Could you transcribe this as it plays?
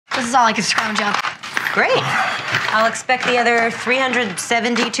This is all I can scrounge up. Great. I'll expect the other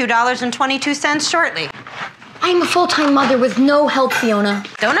 $372.22 shortly. I'm a full-time mother with no help, Fiona.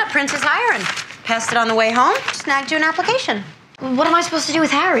 Donut Prince is hiring. Passed it on the way home, snagged you an application. What am I supposed to do with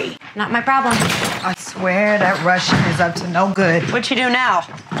Harry? Not my problem. I swear that Russian is up to no good. What'd you do now?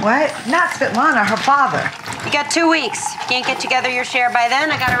 What? Not Svetlana, her father. You got 2 weeks. Can't get together your share by then,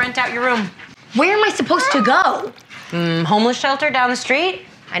 I gotta rent out your room. Where am I supposed to go? Homeless shelter down the street.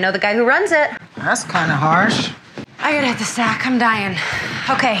 I know the guy who runs it. That's kind of harsh. I gotta hit the sack, I'm dying.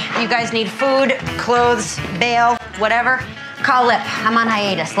 Okay, you guys need food, clothes, bail, whatever. Call Lip, I'm on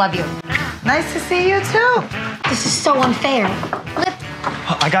hiatus, love you. Nice to see you, too. This is so unfair. Lip.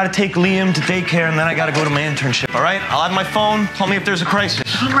 I gotta take Liam to daycare and then I gotta go to my internship, all right? I'll have my phone. Call me if there's a crisis.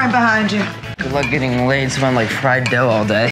 I'm right behind you. Good luck getting laid smelling like fried dough all day.